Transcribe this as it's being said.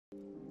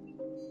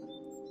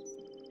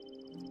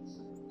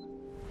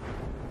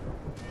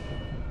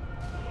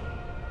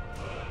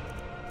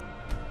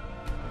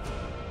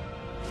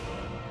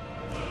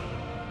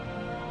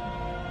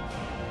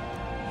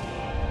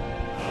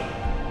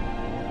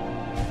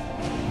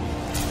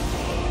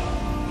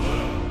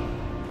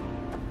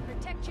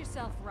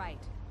right.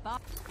 Buy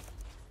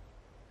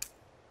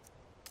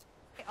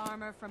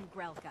armor from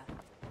Grelka.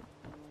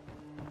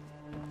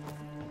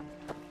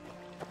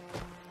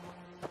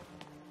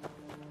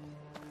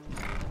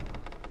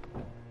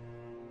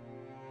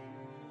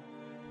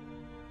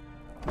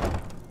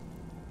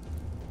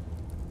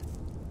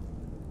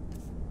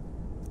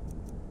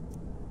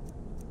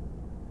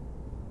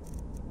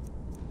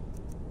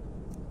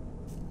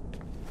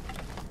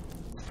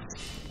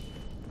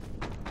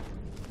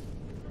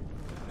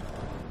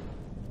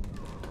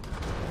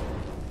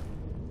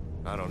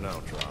 I don't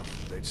know, Drop.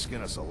 They'd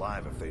skin us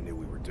alive if they knew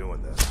we were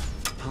doing this.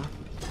 Huh?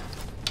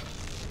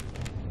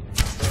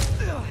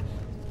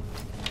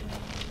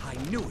 I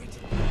knew it!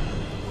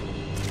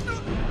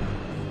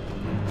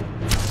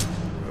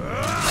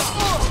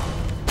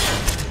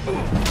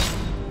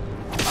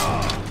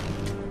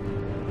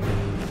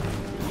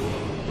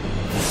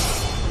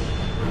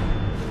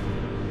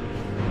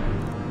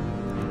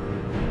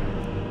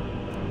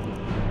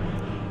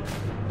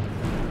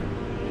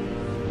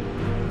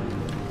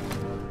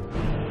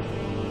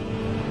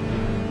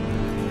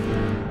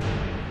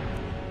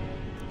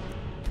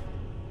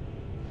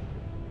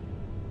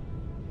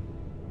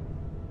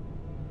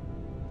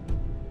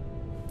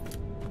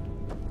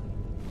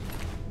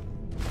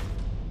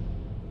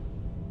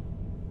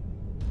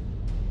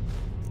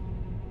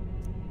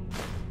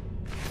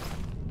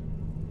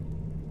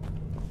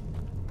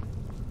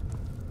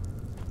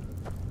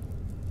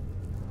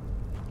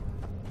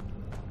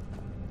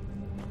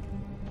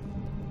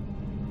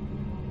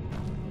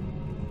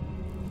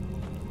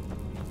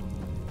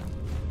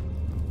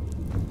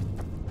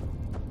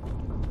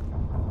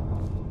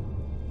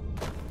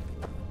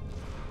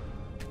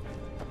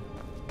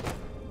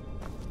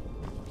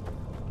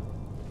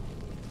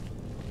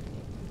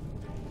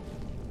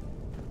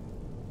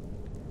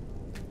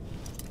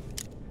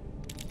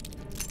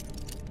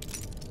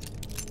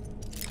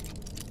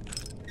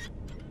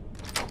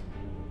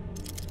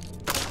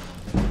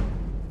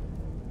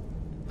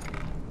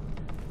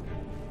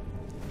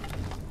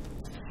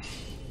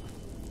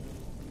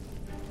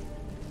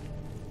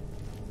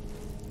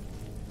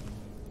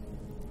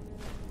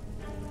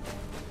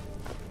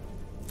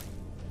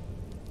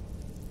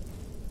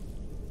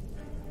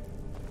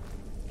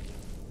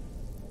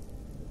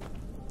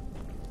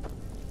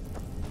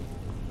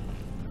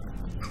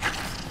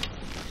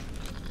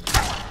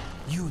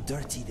 You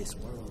dirty this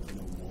world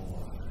no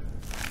more.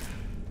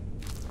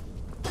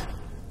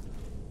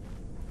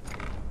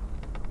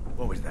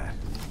 What was that?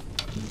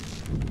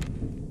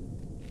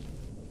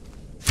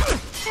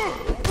 Let's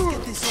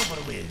get this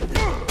over with.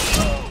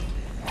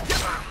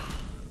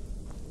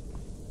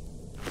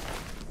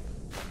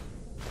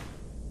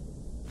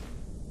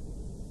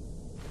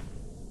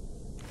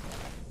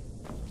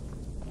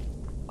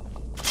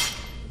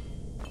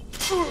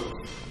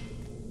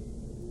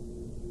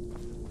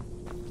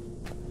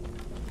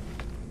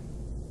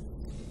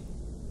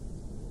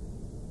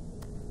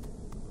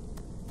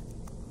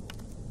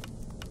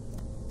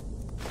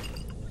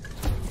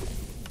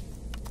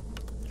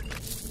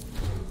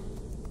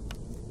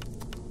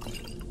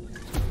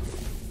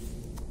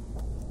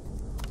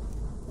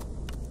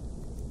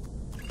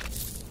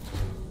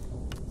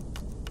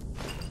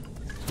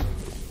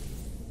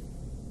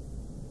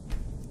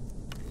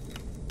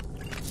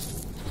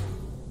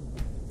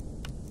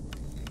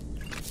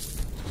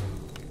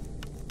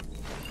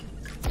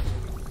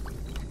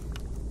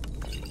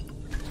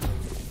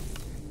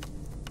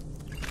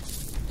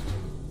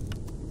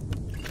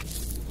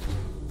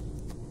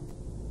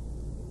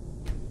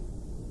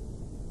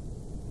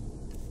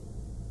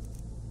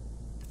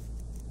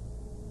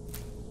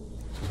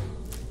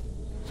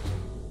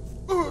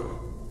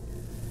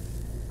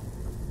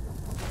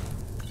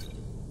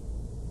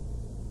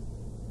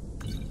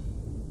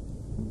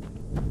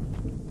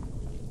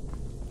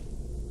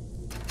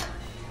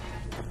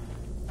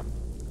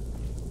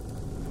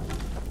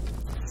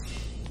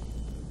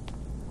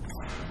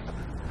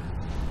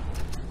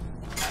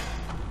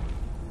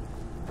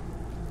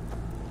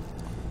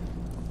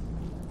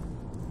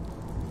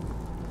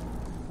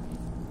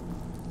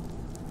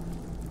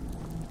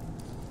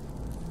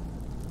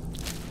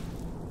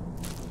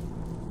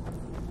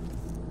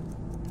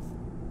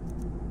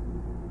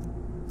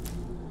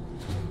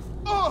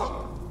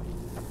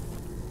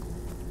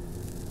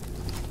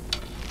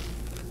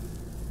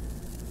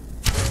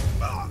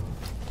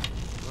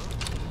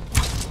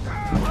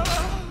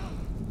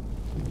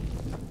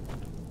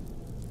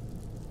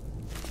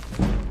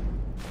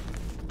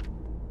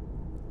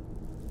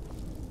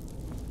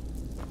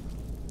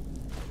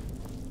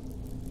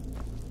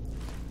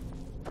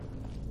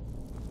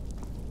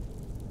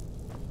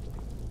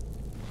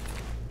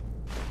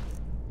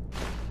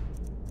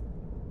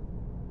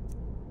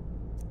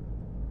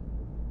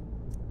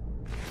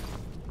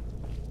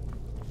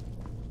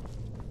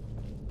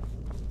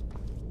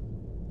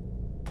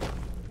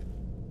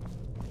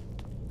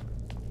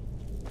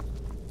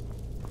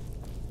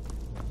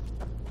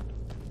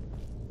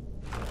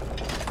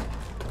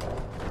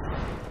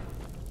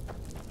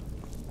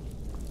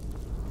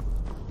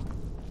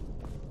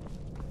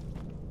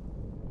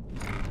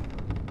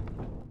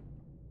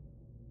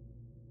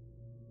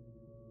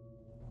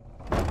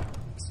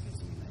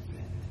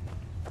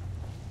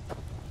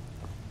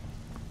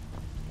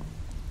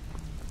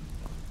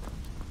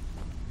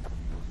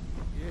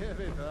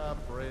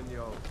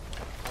 Brynjolf.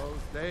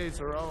 Those days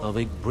are over. I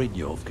think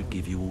Brynjolf could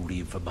give you all the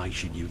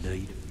information you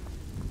need.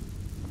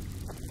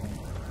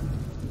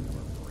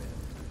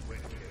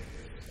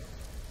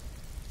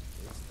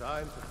 It's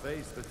time to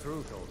face the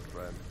truth, old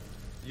friend.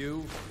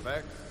 You,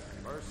 Vex,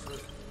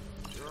 Mercer,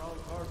 you're all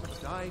part of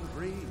a dying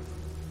breed.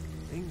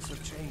 Things are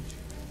changing.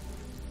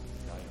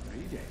 Dying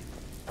breed,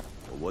 eh?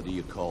 Well, what do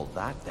you call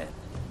that, then?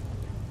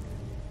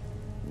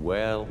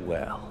 Well,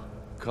 well.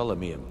 Color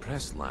me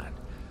impressed, lad.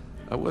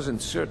 I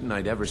wasn't certain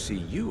I'd ever see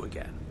you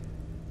again.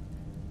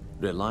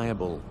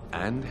 Reliable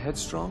and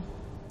headstrong?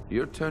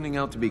 You're turning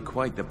out to be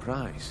quite the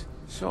prize.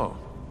 So,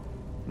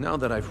 now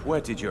that I've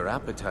whetted your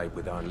appetite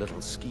with our little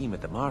scheme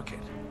at the market,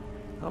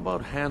 how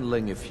about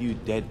handling a few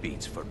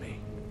deadbeats for me?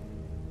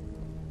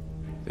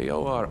 They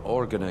owe our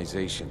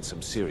organization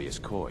some serious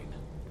coin,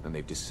 and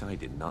they've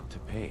decided not to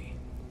pay.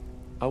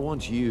 I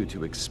want you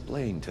to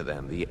explain to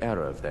them the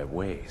error of their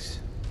ways.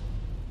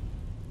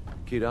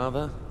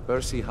 Kirava,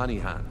 Bersi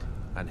Honeyhand,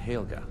 and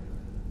Helga.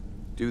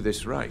 Do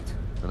this right,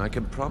 and I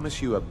can promise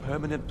you a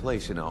permanent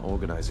place in our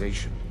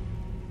organization.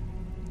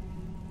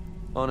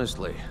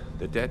 Honestly,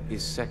 the debt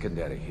is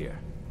secondary here.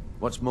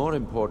 What's more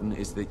important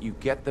is that you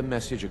get the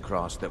message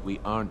across that we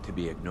aren't to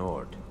be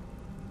ignored.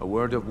 A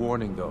word of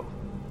warning, though.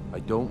 I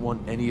don't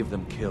want any of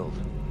them killed.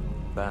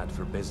 Bad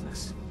for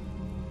business.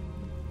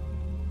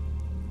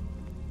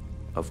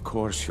 Of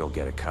course you'll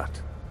get a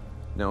cut.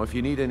 Now, if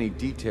you need any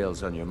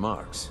details on your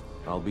marks,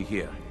 I'll be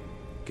here.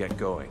 Get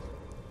going.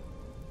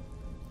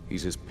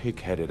 He's as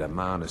pig-headed a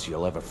man as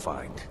you'll ever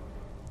find.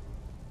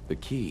 The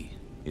key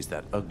is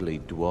that ugly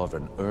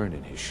dwarven urn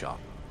in his shop.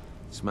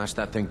 Smash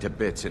that thing to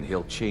bits and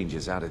he'll change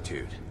his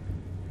attitude.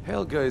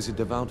 Helga is a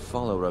devout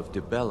follower of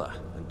Dibella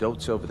and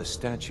dotes over the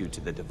statue to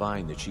the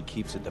divine that she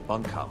keeps at the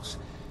bunkhouse.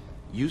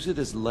 Use it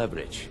as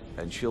leverage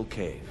and she'll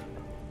cave.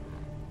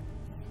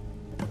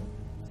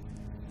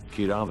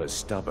 Kirava's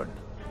stubborn,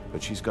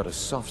 but she's got a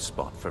soft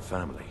spot for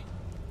family.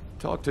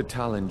 Talk to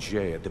Talon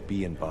Jay at the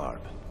Bee and Barb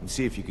and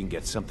see if you can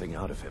get something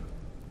out of him.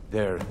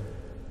 They're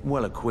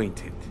well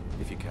acquainted,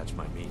 if you catch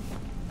my meaning.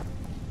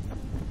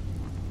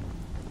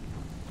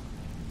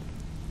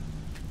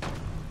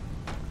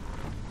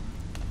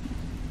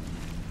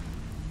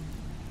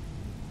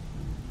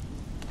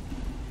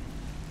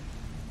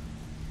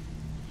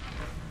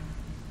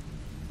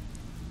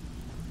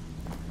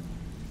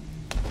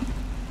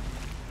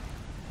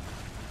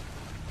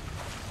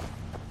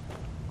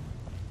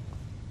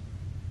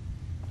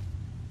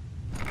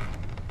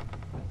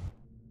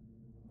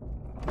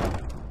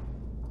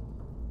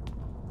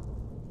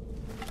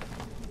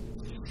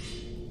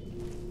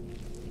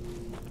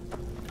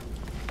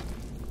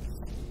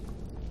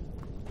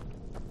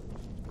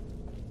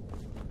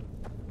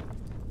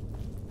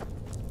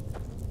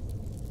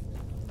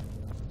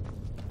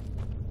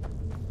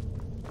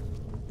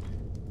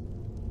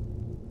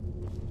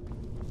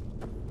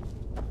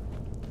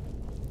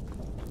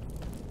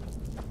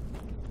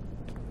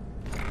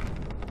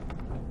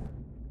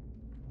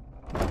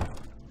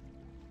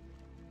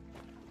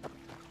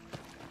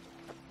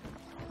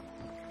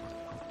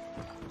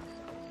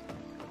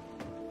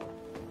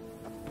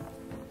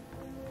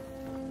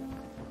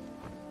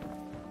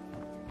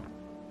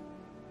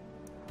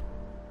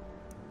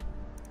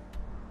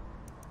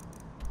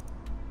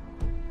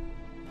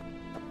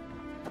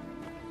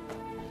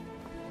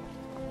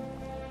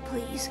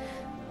 Please.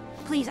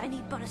 Please, I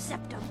need but a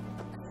septum.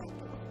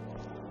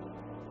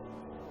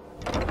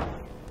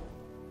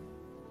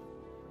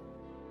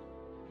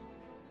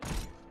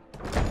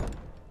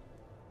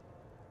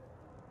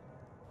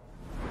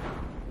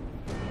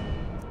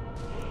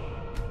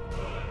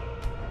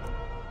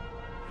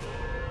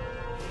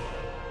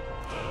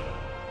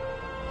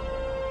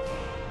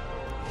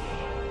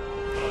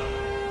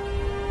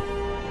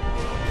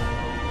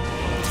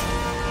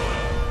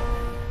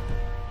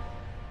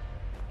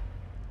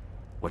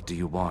 What do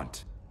you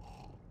want?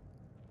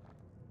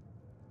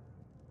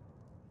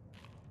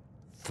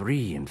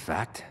 3, in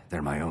fact.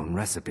 They're my own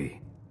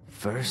recipe.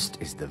 First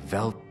is the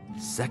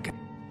second.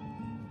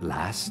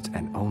 Last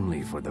and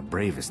only for the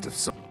bravest of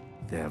souls.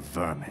 They're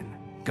vermin.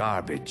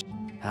 Garbage.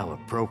 How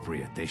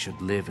appropriate they should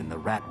live in the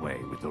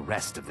ratway with the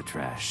rest of the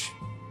trash.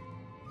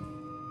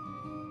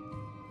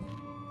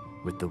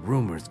 With the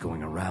rumors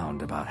going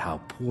around about how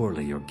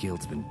poorly your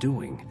guild's been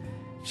doing,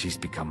 she's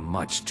become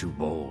much too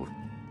bold.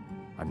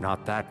 I'm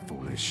not that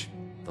foolish.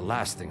 The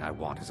last thing I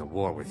want is a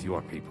war with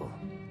your people.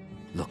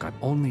 Look, I'm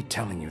only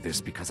telling you this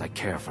because I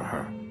care for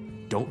her.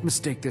 Don't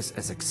mistake this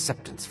as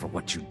acceptance for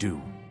what you do.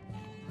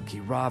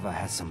 Kirava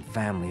has some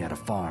family at a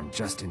farm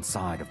just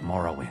inside of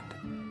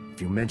Morrowind.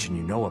 If you mention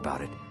you know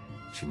about it,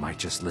 she might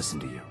just listen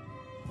to you.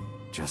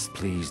 Just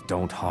please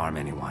don't harm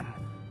anyone.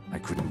 I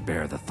couldn't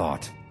bear the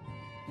thought.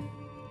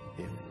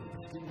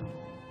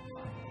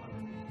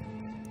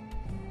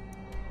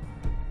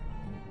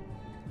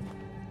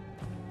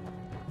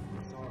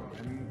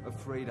 I'm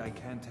afraid I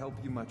can't help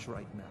you much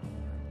right now.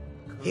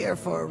 Here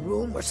for a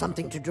room or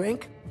something to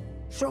drink?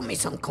 Show me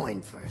some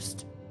coin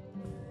first.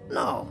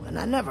 No, and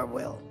I never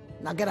will.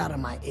 Now get out of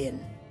my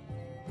inn.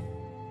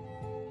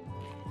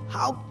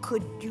 How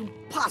could you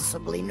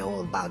possibly know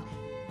about...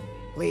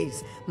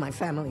 Please, my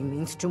family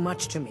means too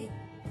much to me.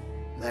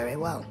 Very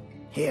well.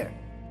 Here.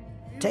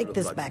 Take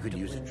this back to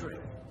use a Wynn.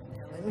 drink.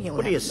 He'll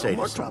What do you have no say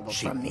more to some trouble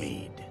cheap from me.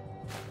 mead?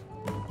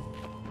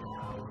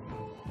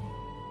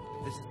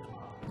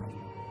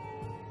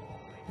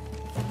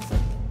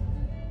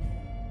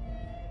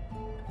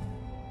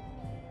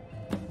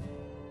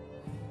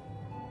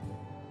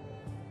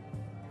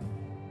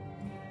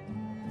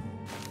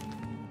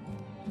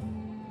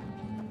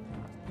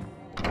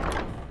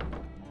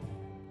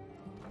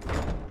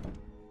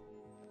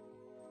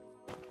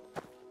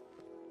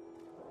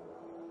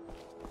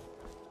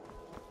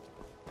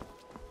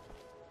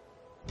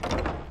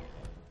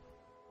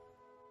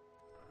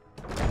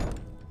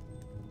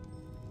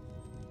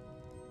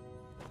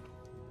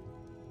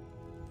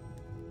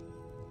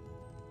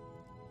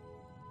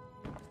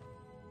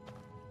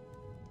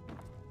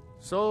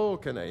 So,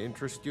 can I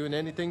interest you in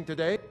anything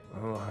today?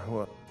 Oh,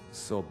 well,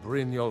 so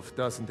Brynjolf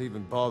doesn't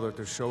even bother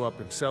to show up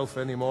himself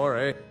anymore,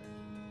 eh?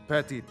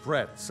 Petty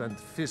threats and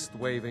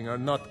fist-waving are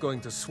not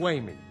going to sway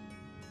me.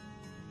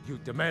 You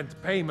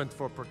demand payment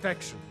for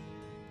protection.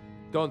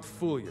 Don't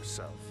fool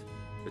yourself.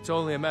 It's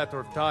only a matter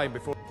of time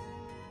before...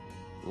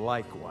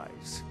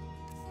 Likewise.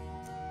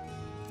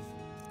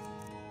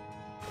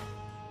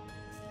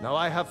 Now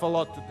I have a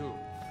lot to do.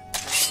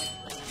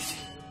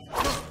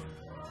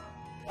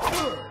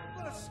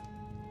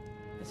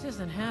 This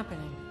isn't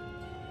happening.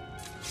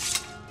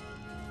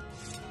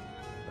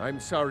 I'm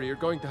sorry, you're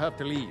going to have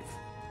to leave.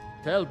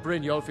 Tell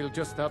Brynjolf he'll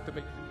just have to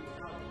make...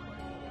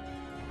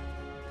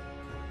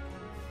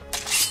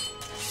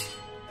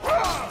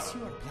 As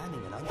you are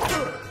planning an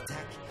unprovoked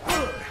attack,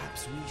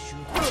 perhaps we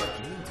should put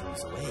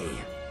things away.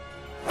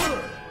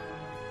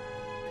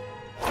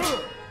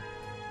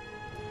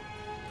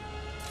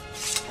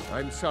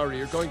 I'm sorry,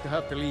 you're going to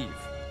have to leave.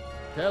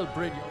 Tell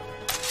Brynjolf...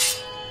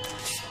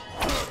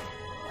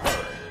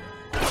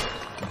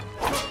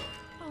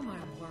 Oh my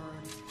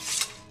word.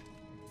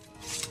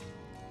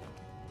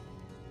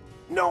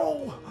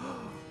 No!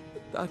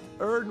 That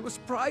urn was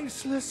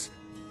priceless.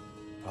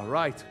 All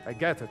right, I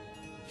get it.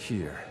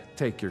 Here,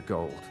 take your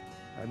gold,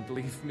 and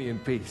leave me in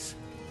peace.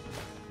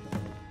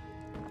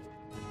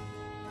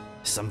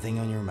 Something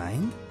on your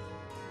mind?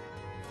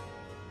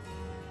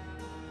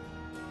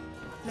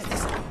 Let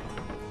us know.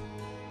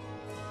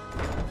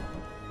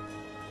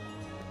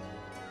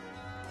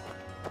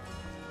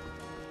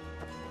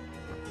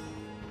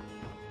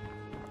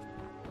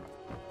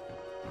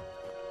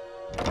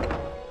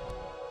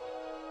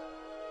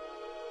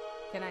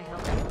 Can I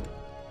help you?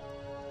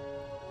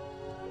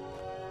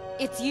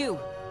 It's you.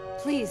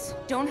 Please,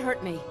 don't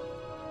hurt me.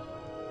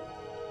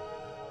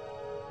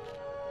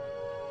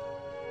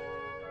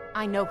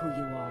 I know who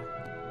you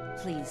are.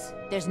 Please,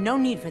 there's no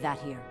need for that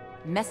here.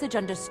 Message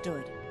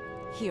understood.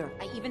 Here,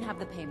 I even have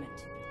the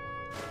payment.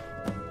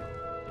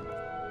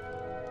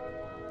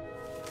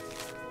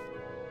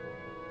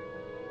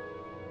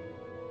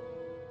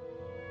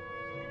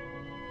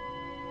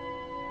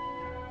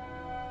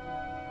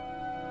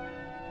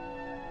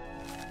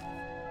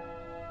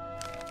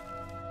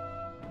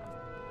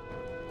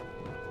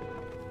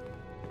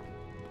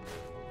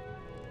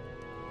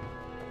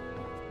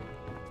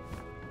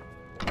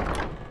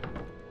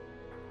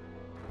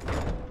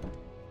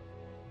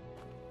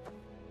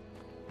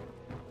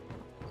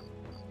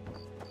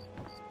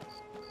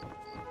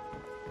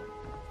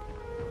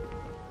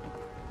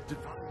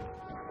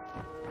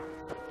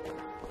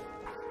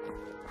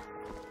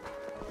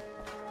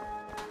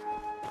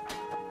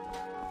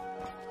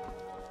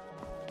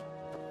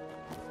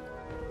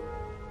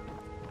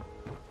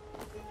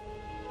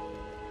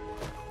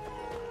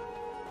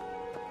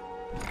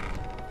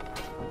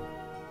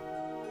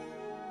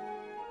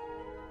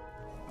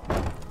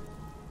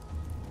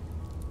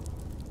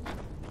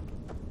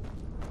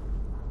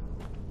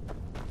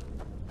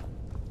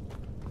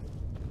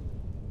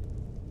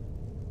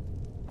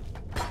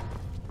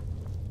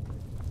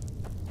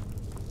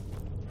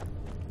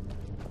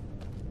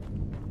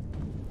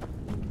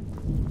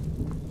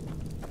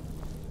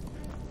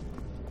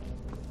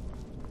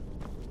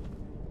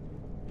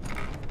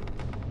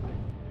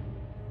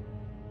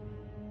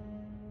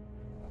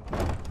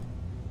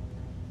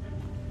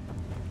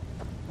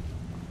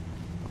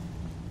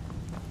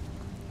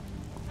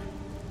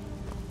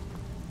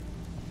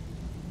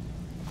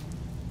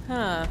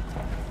 Huh.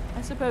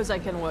 I suppose I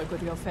can work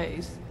with your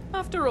face.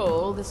 After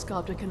all, the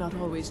sculptor cannot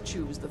always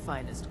choose the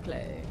finest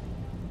clay.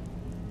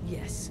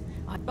 Yes,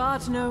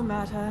 but no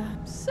matter.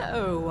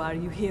 So, are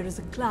you here as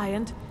a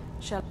client?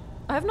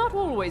 I have not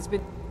always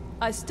been...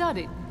 I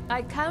studied.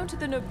 I count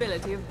the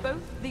nobility of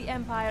both the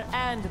Empire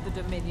and the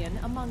Dominion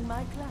among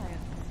my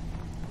clients.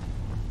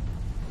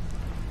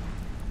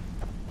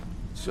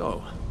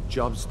 So,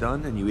 job's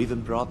done and you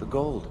even brought the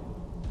gold.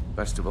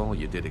 Best of all,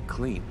 you did it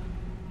clean.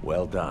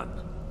 Well done.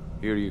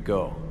 Here you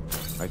go.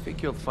 I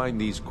think you'll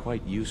find these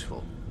quite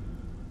useful.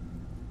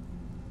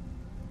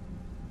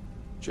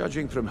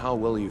 Judging from how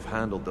well you've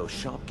handled those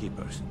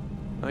shopkeepers,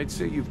 I'd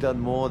say you've done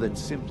more than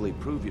simply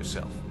prove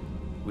yourself.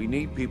 We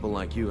need people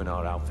like you in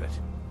our outfit.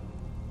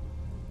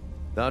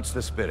 That's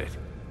the spirit.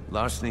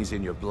 Larceny's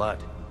in your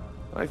blood.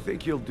 I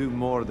think you'll do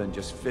more than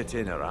just fit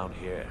in around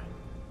here.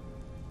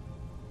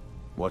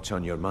 What's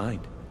on your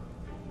mind?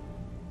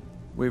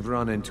 We've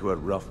run into a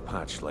rough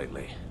patch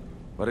lately,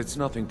 but it's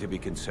nothing to be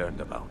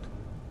concerned about.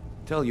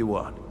 Tell you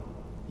what,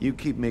 you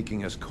keep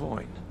making us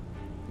coin.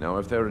 Now,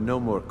 if there are no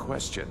more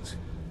questions,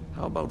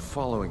 how about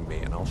following me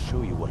and I'll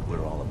show you what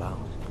we're all about.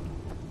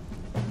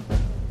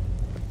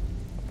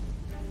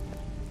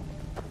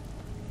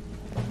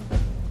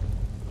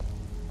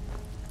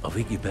 I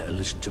think you better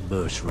listen to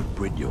Mercer and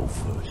Brynjolf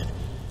first.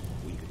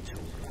 We can talk.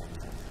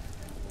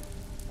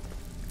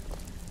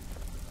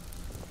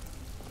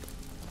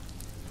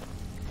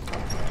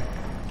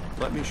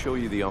 Let me show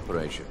you the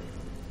operation.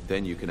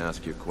 Then you can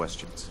ask your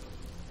questions.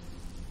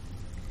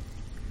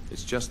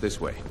 It's just this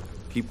way.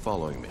 Keep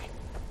following me.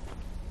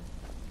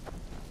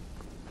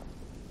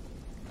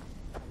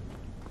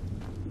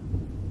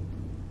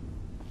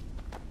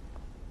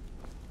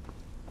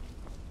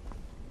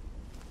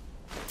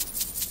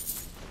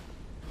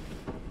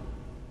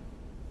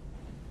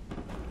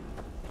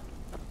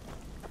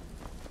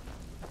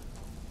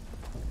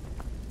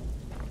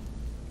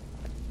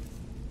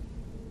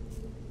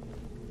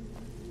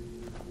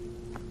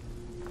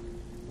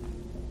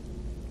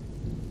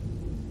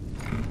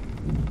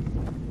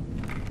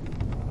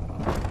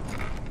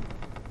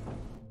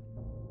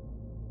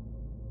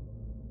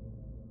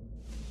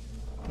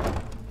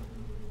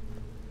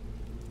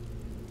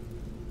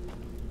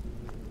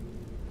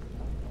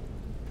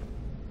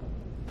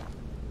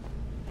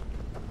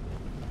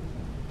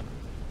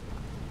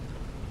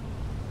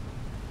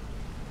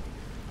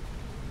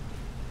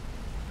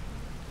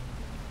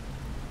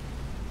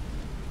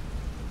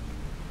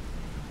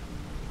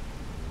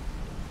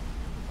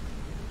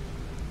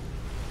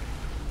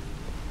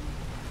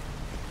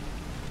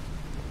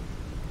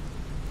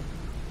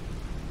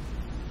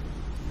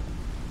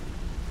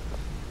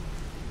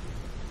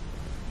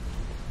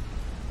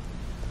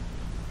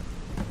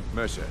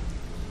 Mercer,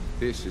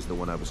 this is the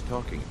one I was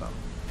talking about.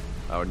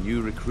 Our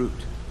new recruit.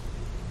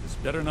 This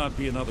better not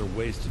be another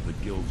waste of the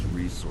Guild's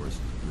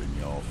resources,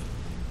 Brynjolf.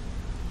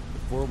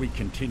 Before we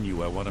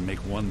continue, I want to make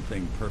one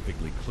thing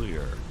perfectly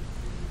clear.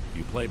 If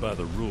you play by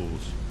the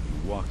rules,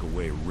 you walk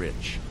away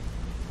rich.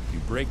 You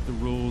break the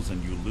rules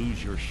and you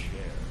lose your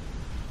share.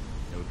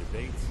 No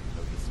debates,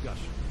 no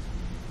discussions.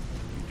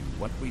 You do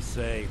what we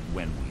say,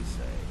 when we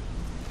say.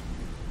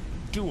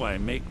 Do I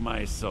make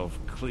myself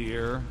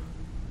clear?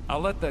 I'll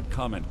let that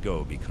comment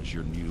go because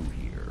you're new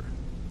here.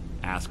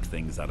 Ask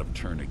things out of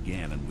turn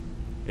again, and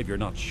if you're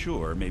not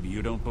sure, maybe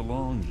you don't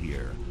belong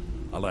here.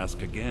 I'll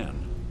ask again.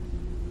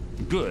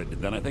 Good,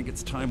 then I think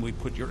it's time we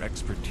put your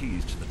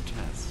expertise to the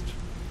test.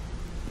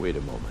 Wait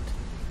a moment.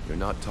 You're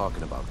not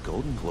talking about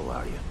Golden Glow,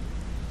 are you?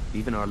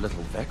 Even our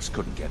little Vex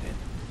couldn't get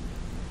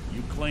in.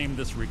 You claim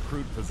this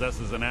recruit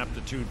possesses an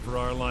aptitude for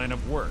our line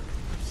of work,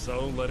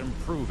 so let him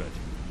prove it.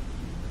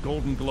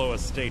 Golden Glow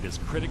Estate is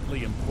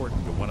critically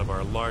important to one of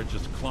our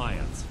largest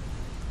clients.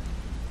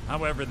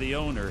 However, the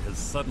owner has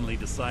suddenly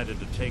decided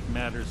to take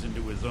matters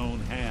into his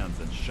own hands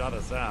and shut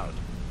us out.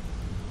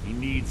 He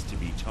needs to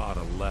be taught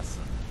a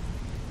lesson.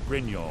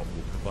 Brynjolf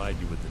will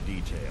provide you with the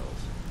details.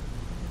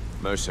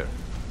 Mercer,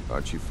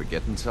 aren't you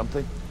forgetting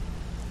something?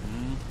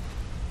 Oh,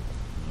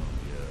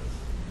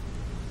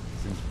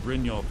 yes. Since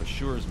Brynjolf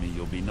assures me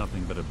you'll be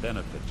nothing but a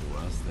benefit to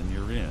us, then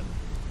you're in.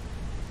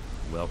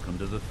 Welcome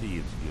to the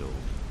Thieves Guild.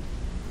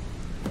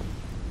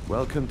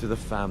 Welcome to the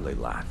family,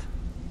 lad.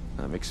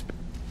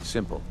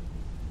 Simple.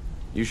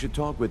 You should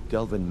talk with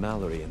Delvin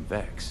Mallory and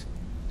Vex.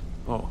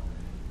 Oh,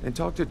 and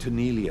talk to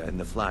Tanelia in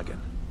the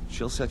Flagon.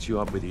 She'll set you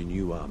up with your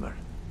new armor.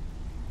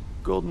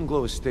 Golden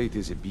Glow Estate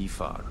is a bee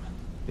farm.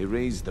 They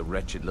raise the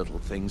wretched little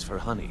things for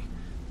honey.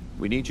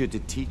 We need you to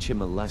teach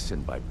him a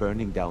lesson by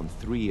burning down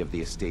 3 of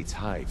the estate's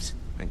hives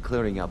and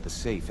clearing out the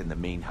safe in the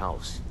main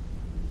house.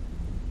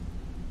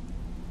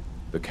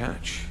 The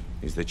catch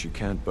is that you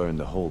can't burn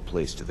the whole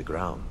place to the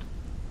ground.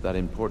 That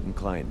important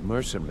client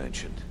Mercer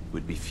mentioned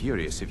would be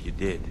furious if you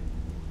did.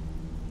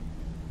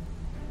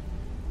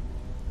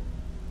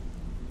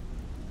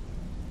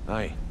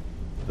 Aye.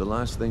 The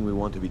last thing we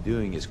want to be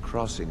doing is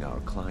crossing our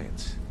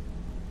clients.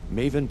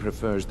 Maven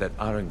prefers that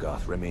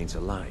Arangoth remains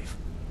alive,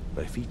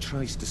 but if he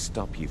tries to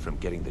stop you from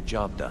getting the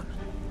job done,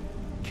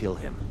 kill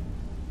him.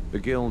 The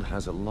Guild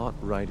has a lot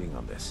riding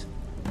on this.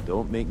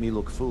 Don't make me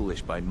look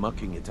foolish by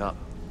mucking it up.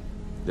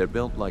 They're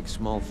built like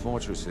small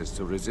fortresses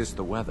to resist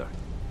the weather,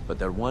 but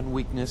their one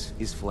weakness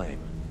is flame.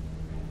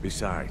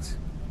 Besides,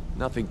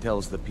 nothing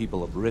tells the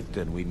people of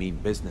Riften we mean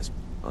business.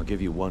 I'll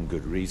give you one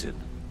good reason.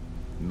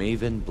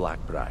 Maven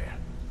Blackbriar.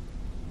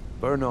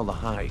 Burn all the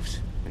hives,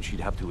 and she'd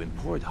have to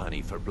import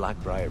honey for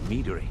Blackbriar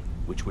meadery,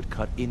 which would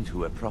cut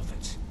into her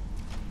profits.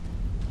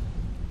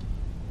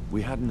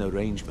 We had an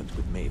arrangement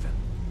with Maven.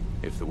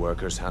 If the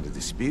workers had a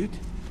dispute,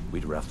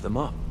 we'd rough them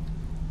up.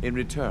 In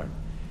return,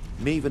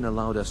 Maven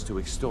allowed us to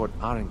extort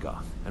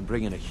Arangoth and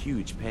bring in a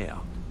huge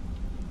payout.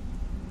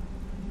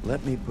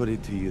 Let me put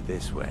it to you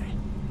this way.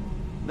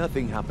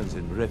 Nothing happens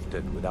in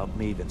Riften without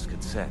Maven's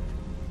consent.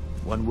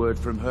 One word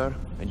from her,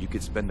 and you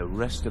could spend the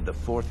rest of the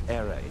Fourth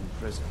Era in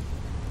prison.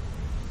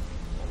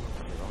 All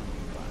of your own,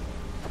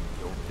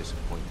 you are. Don't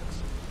disappoint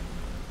us.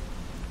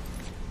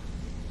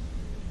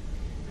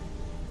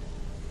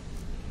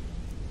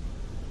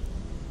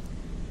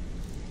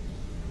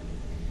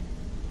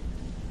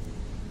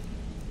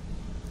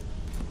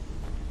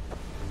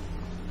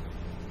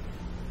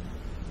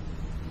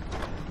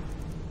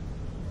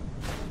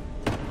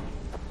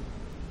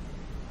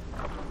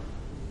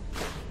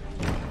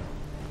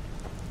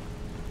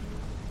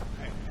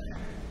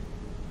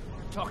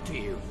 Talk to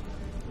you.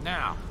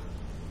 Now.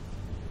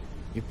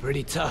 You're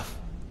pretty tough.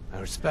 I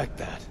respect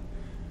that.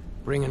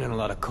 Bringing in a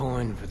lot of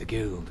coin for the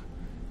guild.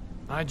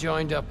 I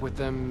joined up with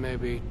them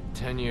maybe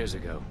 10 years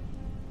ago.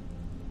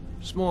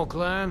 Small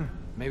clan,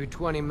 maybe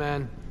 20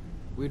 men.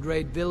 We'd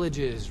raid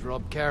villages,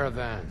 rob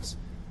caravans.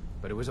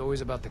 But it was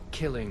always about the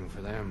killing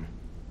for them.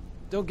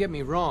 Don't get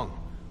me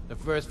wrong. The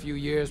first few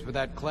years with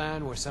that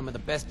clan were some of the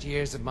best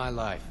years of my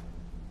life.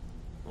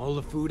 All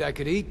the food I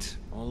could eat,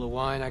 all the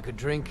wine I could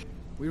drink.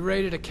 We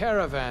raided a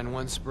caravan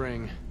one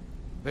spring.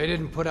 They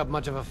didn't put up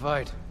much of a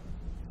fight.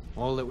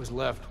 All that was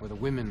left were the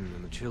women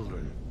and the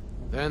children.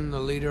 Then the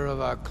leader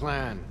of our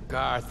clan,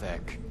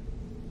 Garthek,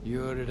 he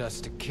ordered us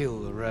to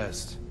kill the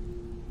rest.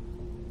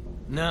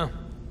 No,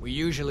 we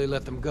usually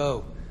let them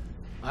go.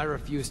 I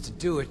refused to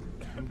do it,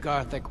 and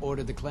Garthek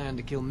ordered the clan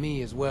to kill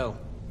me as well.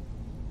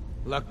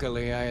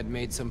 Luckily, I had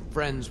made some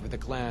friends with the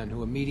clan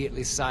who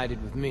immediately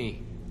sided with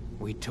me.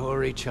 We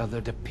tore each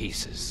other to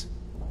pieces.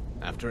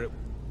 After it,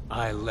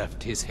 I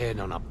left his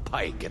head on a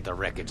pike at the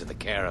wreckage of the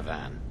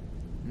caravan.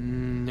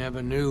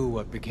 Never knew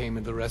what became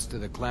of the rest of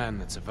the clan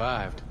that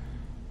survived.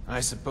 I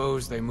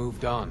suppose they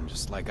moved on,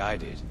 just like I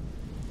did.